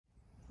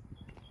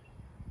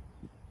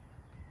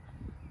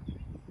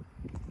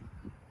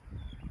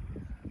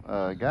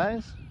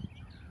Guys,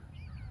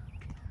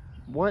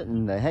 what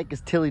in the heck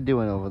is Tilly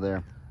doing over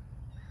there?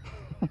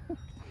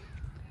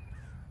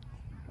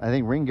 I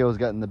think Ringo's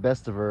gotten the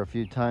best of her a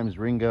few times.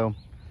 Ringo,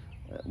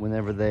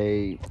 whenever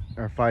they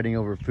are fighting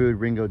over food,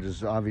 Ringo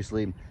just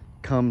obviously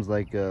comes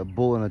like a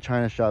bull in a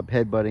china shop,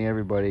 headbutting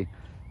everybody,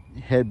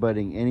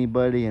 headbutting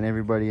anybody and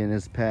everybody in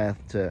his path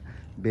to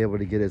be able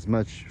to get as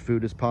much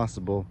food as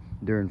possible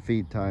during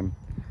feed time.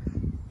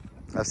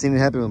 I've seen it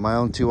happen with my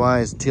own two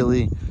eyes.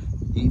 Tilly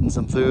eating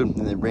some food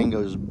and then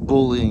Ringo's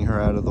bullying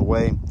her out of the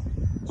way.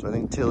 So I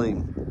think Tilly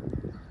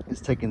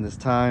is taking this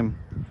time.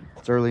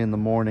 It's early in the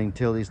morning.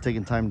 Tilly's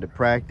taking time to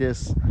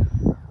practice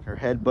her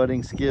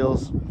headbutting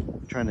skills,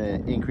 trying to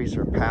increase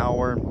her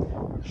power,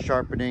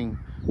 sharpening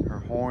her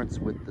horns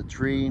with the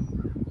tree,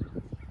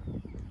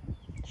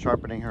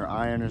 sharpening her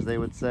iron, as they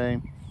would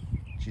say.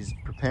 She's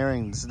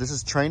preparing. This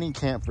is training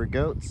camp for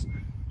goats.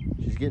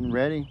 She's getting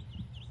ready,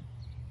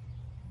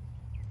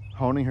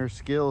 honing her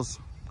skills,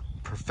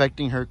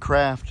 perfecting her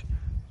craft,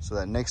 so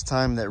that next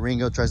time that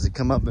Ringo tries to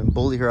come up and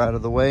bully her out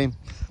of the way, it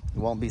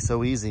won't be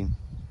so easy.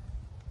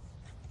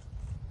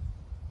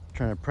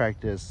 Trying to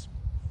practice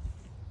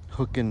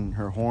hooking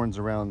her horns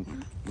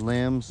around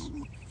limbs.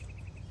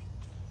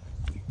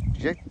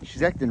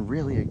 She's acting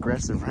really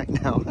aggressive right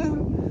now.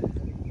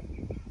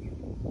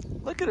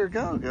 Look at her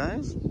go,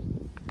 guys.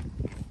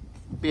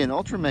 Being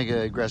ultra mega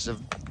aggressive.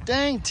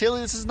 Dang,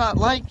 Tilly, this is not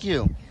like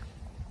you.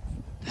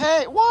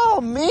 Hey,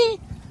 whoa, me?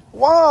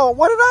 Whoa,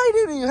 what did I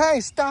do to you?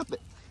 Hey, stop it.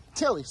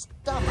 Tilly,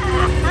 stop it.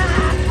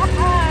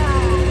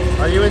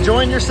 Are you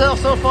enjoying yourself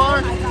so far?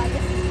 Oh my God,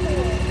 this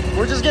is cool.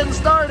 We're just getting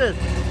started.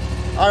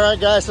 All right,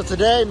 guys, so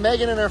today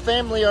Megan and her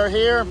family are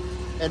here,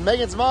 and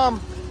Megan's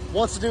mom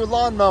wants to do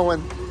lawn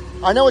mowing.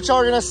 I know what y'all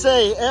are gonna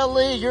say.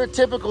 Ellie, you're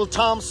typical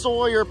Tom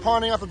Sawyer,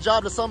 pawning off the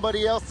job to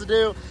somebody else to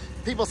do.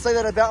 People say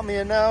that about me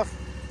enough.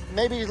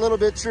 Maybe a little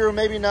bit true,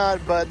 maybe not,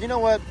 but you know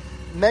what?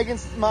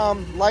 Megan's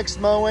mom likes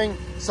mowing,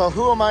 so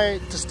who am I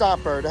to stop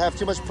her, to have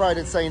too much pride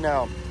and say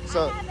no?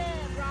 So I have a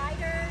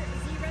rider,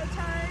 0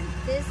 turn.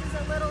 This is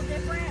a little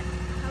different.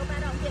 Hope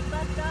I don't get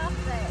bucked off,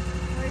 but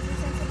where's your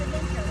sense of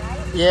adventure,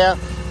 right? yeah. Right.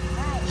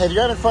 Hey, if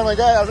you're having fun like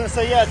that, I was gonna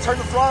say, yeah, turn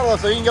the throttle up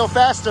so you can go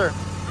faster.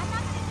 I'm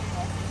not going to do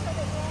this until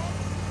the end,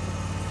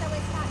 so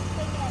it's not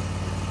stinging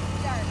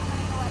dirt. I'm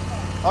going to go up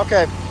there.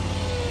 Okay.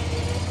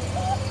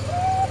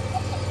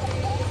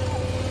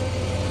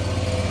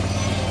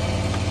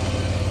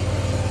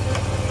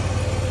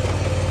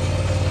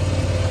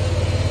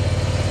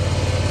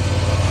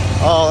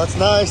 Oh, that's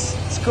nice.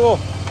 It's cool.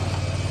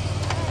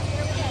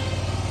 Here we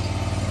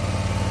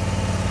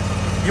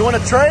go. You want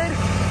to trade? All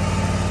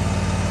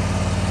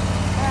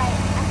right,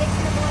 I'm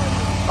fixing to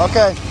blow you.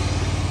 Okay.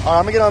 All right,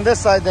 I'm gonna get on this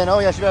side then. Oh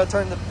yeah, she gotta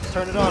turn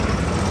it on.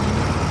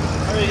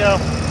 There you go.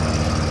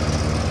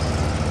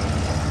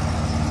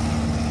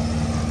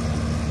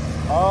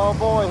 Oh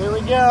boy, here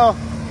we go.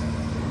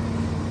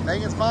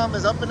 Megan's mom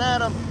is up and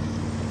at 'em.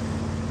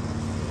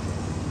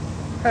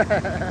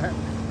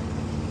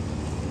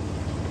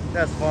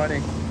 That's funny.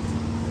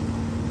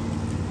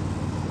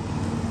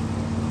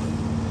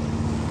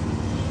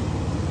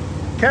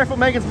 Careful,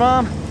 Megan's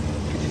mom.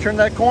 Did you turn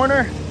that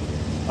corner?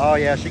 Oh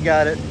yeah, she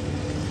got it.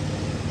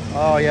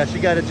 Oh yeah, she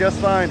got it just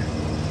fine.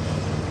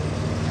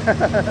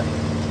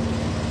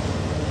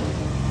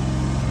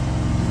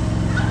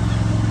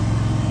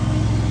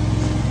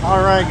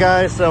 All right,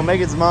 guys, so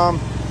Megan's mom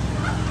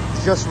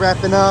is just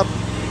wrapping up.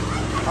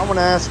 I want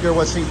to ask her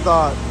what she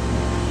thought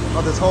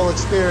of this whole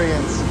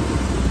experience.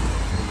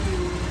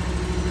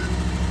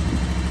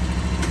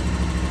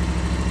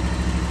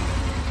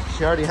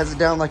 She already has it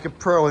down like a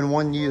pro in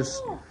one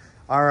use.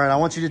 All right, I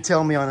want you to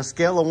tell me on a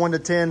scale of 1 to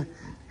 10,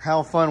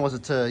 how fun was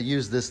it to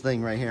use this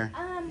thing right here?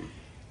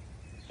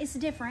 It's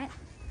different.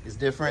 It's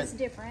different? It's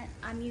different.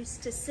 I'm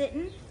used to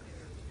sitting,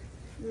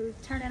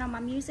 turning on my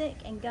music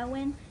and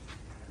going.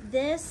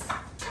 This,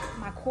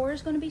 my core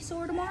is going to be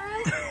sore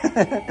tomorrow.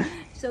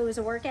 So it was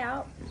a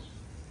workout.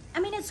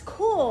 I mean, it's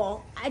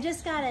cool. I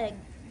just got to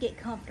get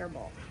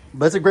comfortable.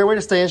 But it's a great way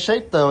to stay in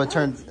shape, though. It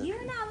turns.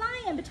 You're not lying.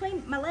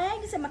 Between my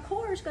legs and my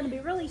core is going to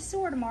be really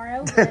sore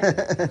tomorrow.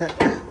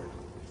 But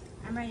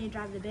I'm ready to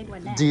drive the big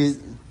one next. Do you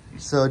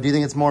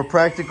think it's more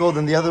practical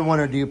than the other one,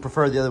 or do you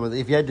prefer the other one?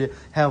 If you had to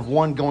have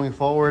one going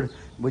forward,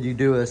 would you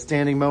do a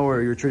standing mower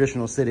or your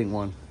traditional sitting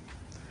one?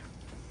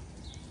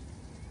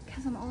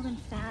 Because I'm old and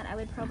fat, I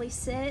would probably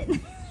sit.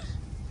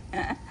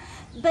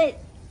 But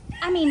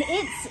I mean,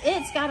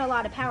 it's got a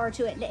lot of power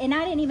to it, and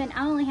I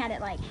only had it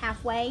like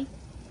halfway.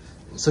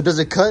 So does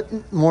it cut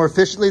more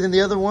efficiently than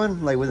the other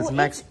one? Like with its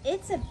max?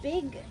 It's a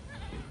big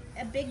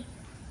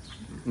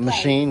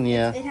machine, blade.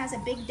 yeah. It has a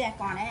big deck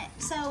on it.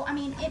 So, I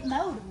mean, it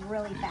mowed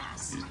really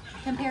fast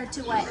compared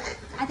to what,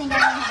 I think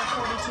I only have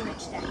a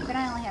 42-inch deck, but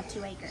I only have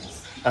 2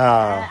 acres.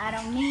 I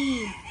don't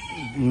need.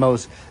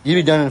 You'd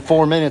be done in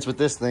 4 minutes with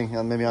this thing,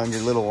 maybe on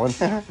your little one.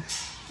 But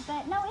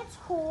no, it's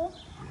cool.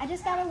 I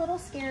just got a little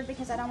scared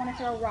because I don't want to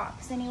throw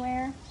rocks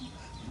anywhere.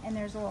 And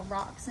there's little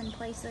rocks in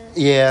places.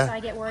 Yeah. So I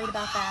get worried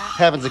about that.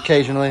 Happens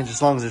occasionally, just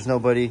as long as there's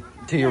nobody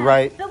to your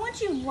right. But when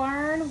once you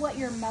learn what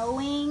you're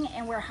mowing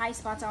and where high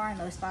spots are and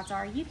low spots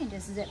are, you can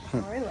just zip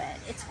through it.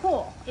 It's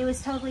cool. It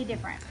was totally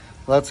different.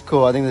 Well, that's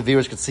cool. I think the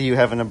viewers could see you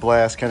having a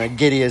blast, kind of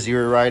giddy as you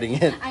were riding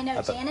it. I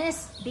know,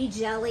 Janice, be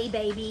jelly,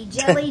 baby.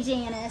 Jelly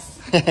Janice.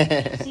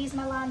 She's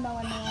my lawn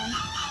mowing man.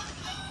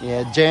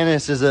 Yeah,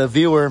 Janice is a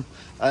viewer.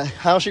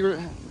 How's she?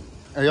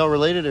 Are y'all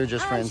related or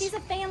just friends? She's a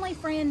family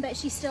friend, but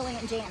she's still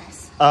Aunt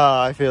Janice.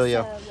 I feel you.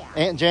 So, yeah.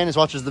 Aunt Janice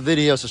watches the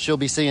video, so she'll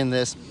be seeing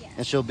this, yes.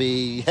 and she'll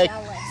be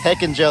Jealous.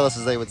 heckin' jealous,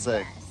 as they would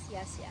say.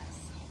 Yes,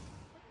 yes,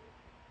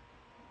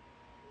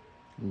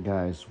 yes.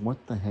 Guys,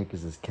 what the heck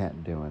is this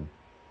cat doing?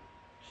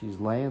 She's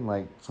laying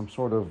like some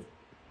sort of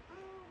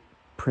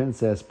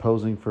princess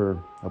posing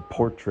for a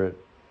portrait.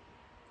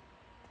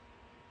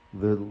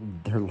 Her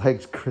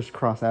legs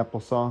crisscross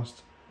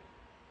applesauced,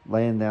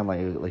 laying down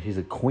like she's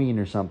a queen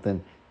or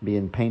something,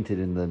 being painted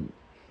in the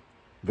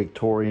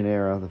Victorian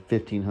era, the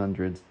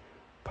 1500s,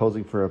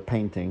 posing for a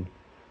painting.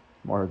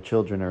 While her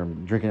children are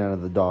drinking out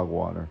of the dog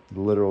water, the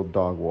literal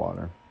dog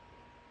water.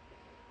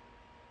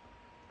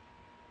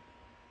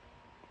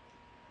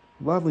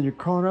 Lovely, you're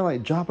crawling around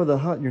like Jabba the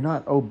Hutt. You're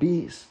not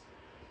obese.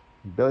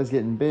 Your belly's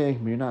getting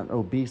big, but you're not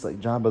obese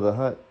like Jabba the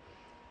Hutt.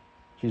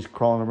 She's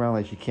crawling around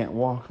like she can't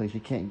walk, like she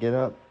can't get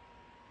up.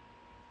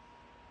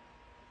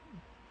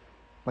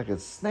 Like a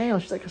snail.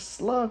 She's like a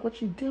slug. What's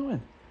she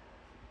doing?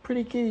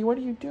 Pretty kitty, what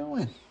are you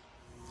doing?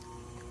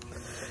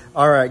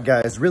 All right,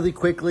 guys, really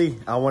quickly,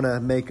 I want to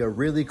make a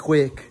really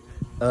quick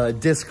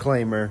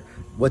disclaimer.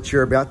 What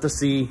you're about to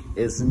see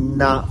is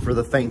not for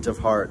the faint of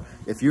heart.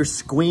 If you're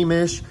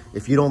squeamish,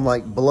 if you don't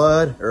like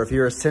blood, or if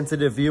you're a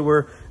sensitive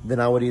viewer,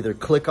 then I would either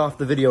click off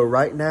the video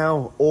right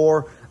now,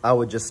 or I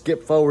would just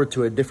skip forward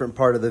to a different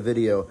part of the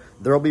video.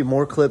 There will be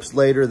more clips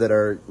later that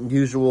are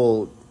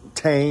usual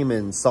tame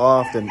and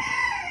soft and,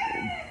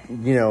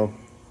 you know,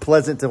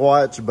 pleasant to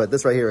watch, but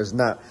this right here is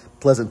not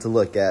pleasant to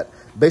look at.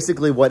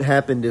 Basically what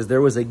happened is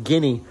there was a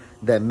guinea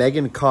that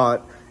Megan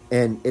caught,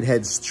 and it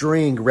had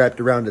string wrapped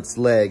around its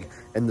leg,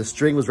 and the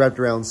string was wrapped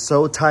around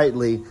so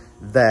tightly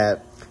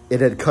that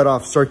it had cut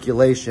off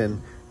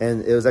circulation,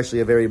 and it was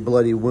actually a very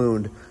bloody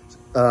wound.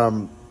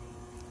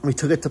 We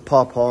took it to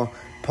Pawpaw.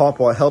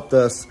 Pawpaw helped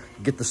us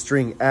get the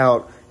string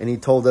out, and he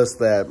told us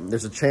that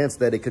there's a chance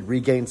that it could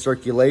regain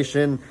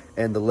circulation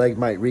and the leg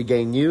might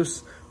regain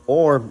use,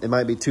 or it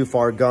might be too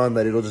far gone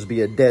that it'll just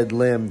be a dead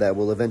limb that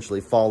will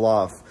eventually fall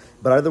off.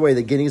 But either way,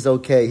 the guinea's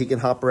okay. He can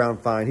hop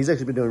around fine. He's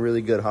actually been doing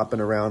really good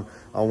hopping around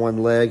on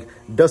one leg.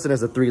 Dustin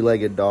has a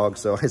three-legged dog,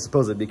 so I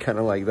suppose it'd be kind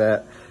of like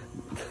that.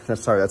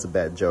 Sorry, that's a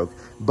bad joke.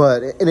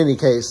 But in any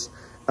case,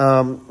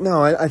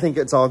 no, I think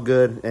it's all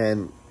good.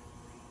 And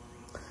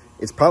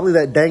it's probably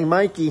that dang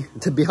Mikey,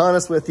 to be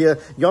honest with you.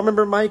 Y'all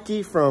remember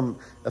Mikey from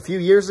a few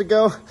years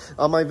ago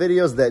on my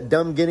videos? That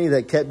dumb guinea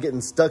that kept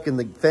getting stuck in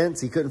the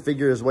fence. He couldn't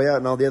figure his way out,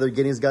 and all the other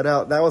guineas got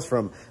out. That was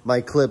from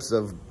my clips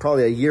of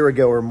probably a year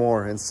ago or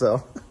more. And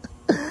so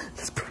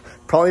it's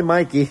probably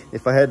Mikey,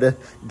 if I had to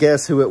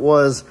guess who it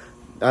was.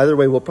 Either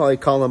way, we'll probably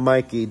call him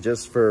Mikey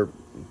just for,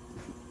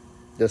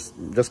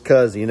 just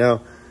cause, you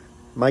know,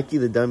 Mikey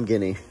the dumb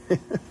guinea.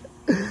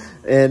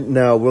 And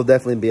no, we'll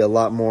definitely be a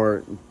lot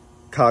more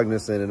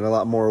cognizant and a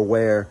lot more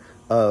aware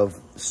of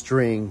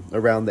string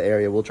around the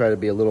area. We'll try to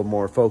be a little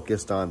more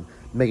focused on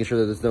making sure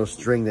that there's no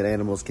string that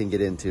animals can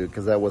get into,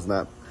 because that was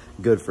not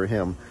good for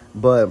him.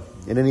 But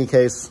in any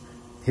case,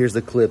 here's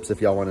the clips if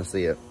y'all want to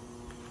see it.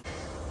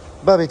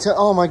 Bubby,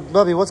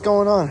 Bubby, what's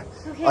going on?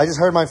 Okay. I just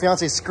heard my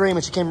fiance scream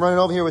and she came running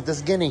over here with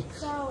this guinea.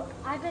 So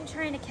I've been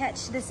trying to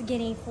catch this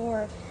guinea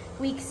for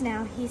weeks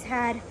now. He's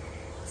had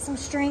some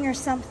string or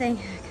something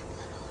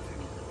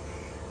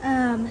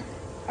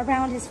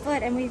around his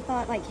foot, and we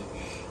thought, like,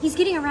 he's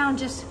getting around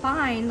just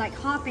fine, like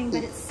hopping,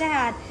 but it's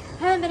sad.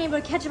 I haven't been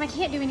able to catch him. I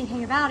can't do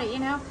anything about it, you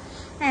know?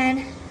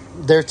 And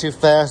they're too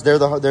fast. They're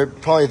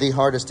probably the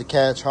hardest to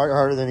catch,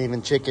 harder than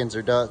even chickens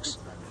or ducks.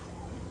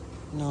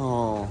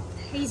 No.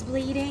 He's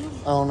bleeding.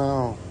 Oh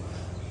no.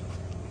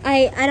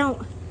 I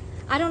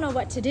don't know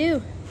what to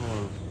do.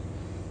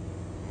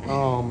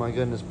 Oh my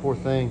goodness, poor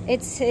thing.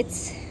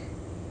 It's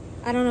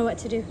I don't know what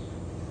to do.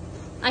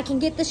 I can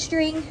get the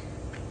string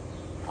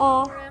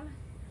off.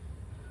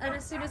 And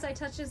as soon as I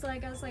touched his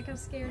leg, I was like, I'm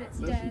scared it's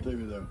dead. Listen to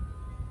me though.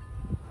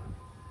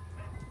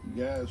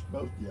 You guys,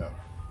 both of y'all.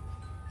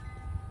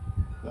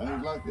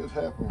 Things like this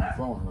happen on the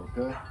farm,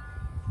 okay?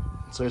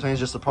 So you're saying it's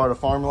just a part of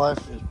farm life?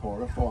 It's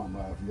part of farm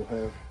life. You'll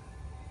have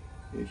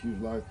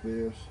issues like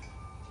this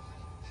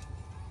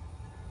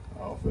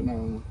off and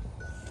on.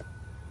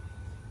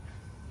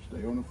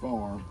 Stay on the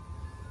farm.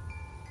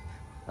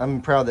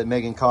 I'm proud that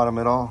Megan caught him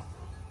at all.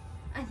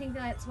 I think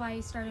that's why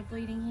he started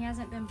bleeding. He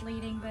hasn't been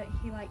bleeding, but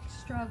he like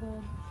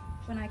struggled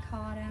when I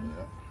caught him.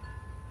 Yeah.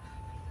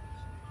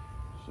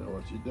 So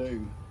what you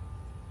do?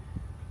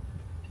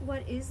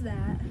 What is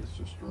that? It's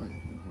a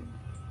string.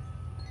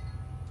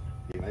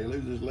 He may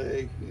lose his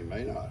leg, he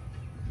may not.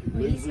 If he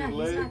Well, loses he's not his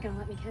leg, gonna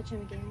let me catch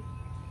him again.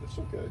 it's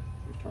okay.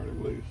 Just turn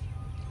him loose.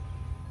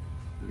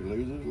 If he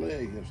loses his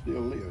leg, he'll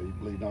still live. He's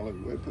bleeding all over.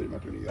 We'll put him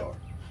out there in the yard.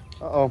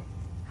 Uh-oh.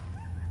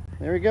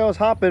 There he goes,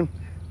 hopping.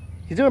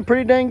 He's doing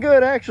pretty dang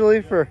good,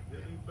 actually, for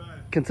He'll be fine.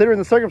 considering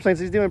the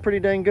circumstances. He's doing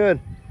pretty dang good.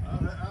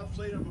 I've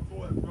seen him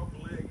before that broke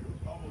a leg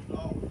almost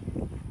off.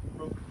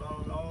 Broke the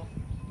bone off.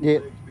 Yeah.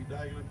 Legs be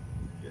dangling.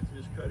 You have to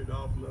just cut it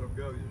off and let him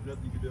go. There's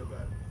nothing you can do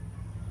about it.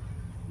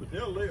 But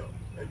they'll live.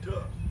 They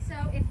tough. So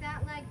if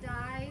that leg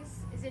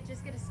dies, is it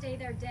just gonna stay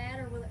there dead,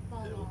 or will it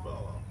fall It'll off?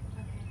 fall off.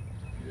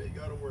 Okay. You ain't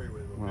got to worry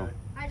with him, Wow. okay?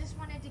 I just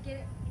wanted to get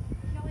it.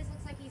 He always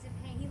looks like he's in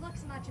pain. He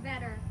looks much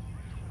better.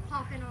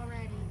 Popping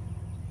already.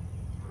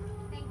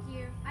 Thank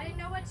you. I didn't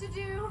know what to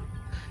do.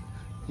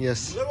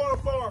 Yes. You live on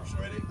a farm,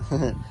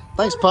 sweetie.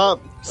 Thanks, Pop.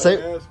 Hey,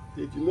 guys,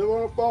 if you live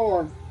on a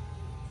farm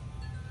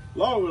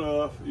long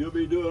enough, you'll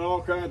be doing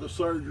all kinds of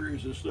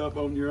surgeries and stuff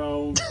on your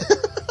own. This is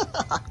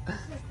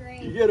You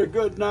great. get a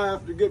good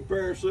knife and a good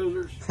pair of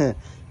scissors.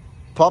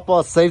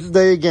 Papa saves the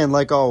day again,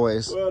 like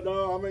always. Well,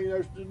 no, I mean,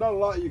 there's not a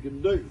lot you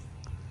can do.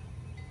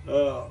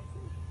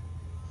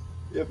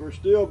 If there's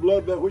still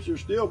blood, which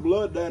there's still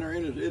blood down there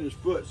in his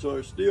foot, so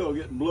it's still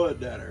getting blood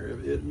down there.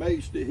 It may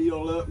still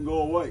heal up and go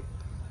away.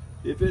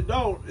 If it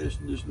don't, it's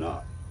just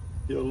not.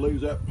 He'll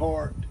lose that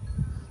part,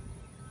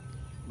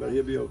 but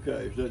he'll be okay.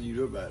 There's nothing you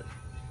can do about it.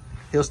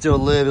 He'll still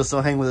live. He'll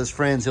still hang with his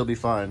friends. He'll be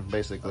fine, Oh,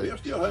 basically. he'll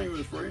still hang with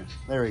his friends.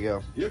 There we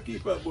go. He'll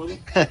keep up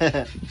with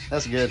them.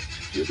 That's good.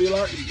 He'll be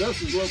like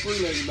Dustin's little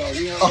three-legged dog.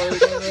 He ain't already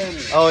going around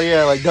here. Oh,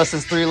 yeah, like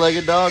Dustin's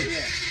three-legged dog. Yeah.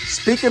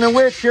 Speaking of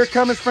which, here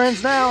come his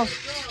friends now.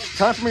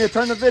 Time for me to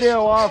turn the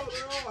video off.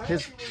 They're all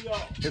His, happy with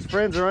y'all. his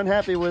friends are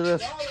unhappy with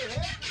us. Y'all are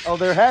happy. Oh,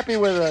 they're happy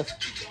with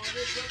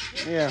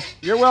us. Yeah.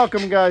 You're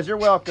welcome, guys. You're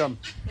welcome.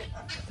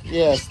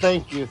 Yes,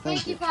 thank you.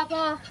 Thank you,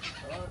 Papa.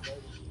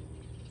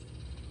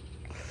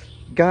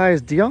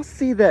 Guys, do y'all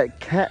see that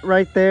cat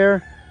right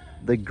there?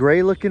 The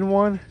gray looking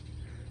one?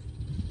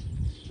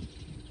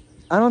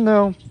 I don't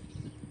know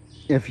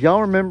if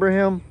y'all remember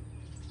him.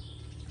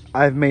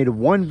 I've made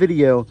one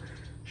video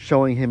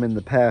showing him in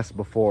the past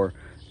before.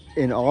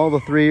 In all the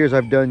 3 years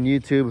I've done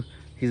YouTube,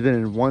 he's been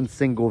in one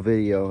single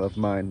video of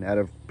mine out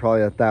of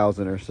probably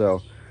 1,000 or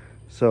so.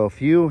 So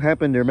if you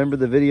happen to remember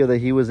the video that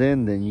he was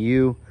in, then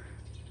you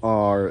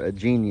are a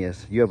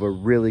genius. You have a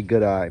really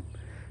good eye.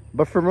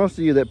 But for most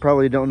of you that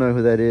probably don't know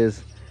who that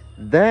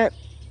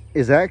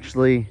is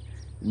actually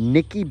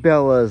Nikki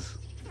Bella's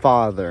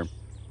father,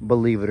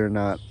 believe it or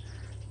not.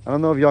 I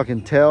don't know if y'all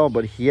can tell,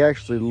 but he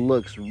actually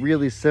looks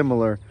really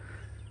similar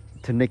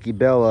to Nikki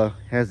Bella.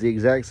 Has the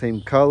exact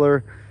same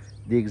color,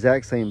 the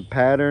exact same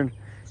pattern.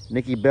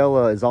 Nikki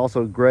Bella is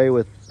also gray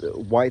with a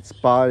white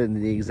spot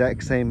in the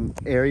exact same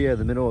area in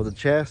the middle of the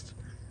chest.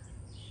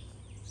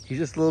 He's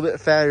just a little bit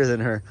fatter than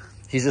her.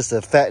 He's just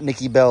a fat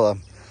Nikki Bella.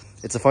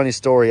 It's a funny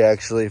story,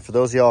 actually. For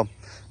those of y'all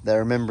that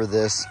remember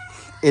this,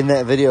 in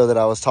that video that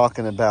I was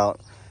talking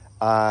about,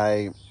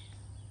 I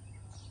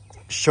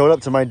showed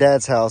up to my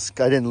dad's house.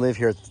 I didn't live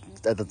here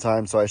at the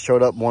time, so I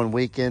showed up one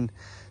weekend,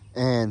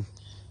 and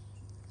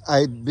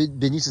I'd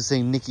been used to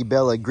seeing Nikki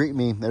Bella greet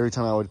me every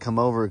time I would come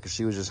over because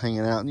she was just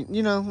hanging out.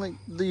 You know, like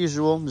the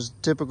usual,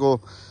 just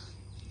typical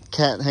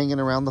cat hanging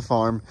around the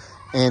farm.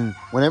 And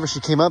whenever she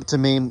came up to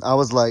me, I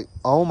was like,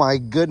 oh my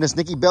goodness,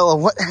 Nikki Bella,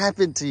 what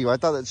happened to you? I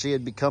thought that she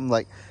had become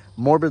like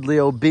morbidly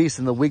obese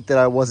in the week that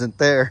I wasn't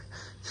there.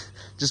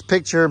 Just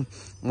picture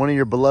one of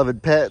your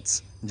beloved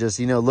pets, just,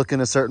 you know, looking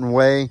a certain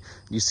way.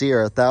 You see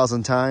her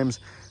 1,000 times.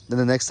 Then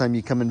the next time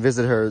you come and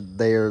visit her,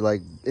 they are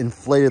like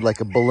inflated like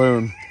a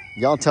balloon.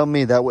 Y'all tell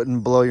me that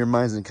wouldn't blow your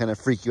minds and kind of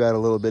freak you out a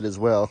little bit as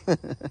well.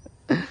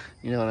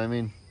 You know what I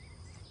mean?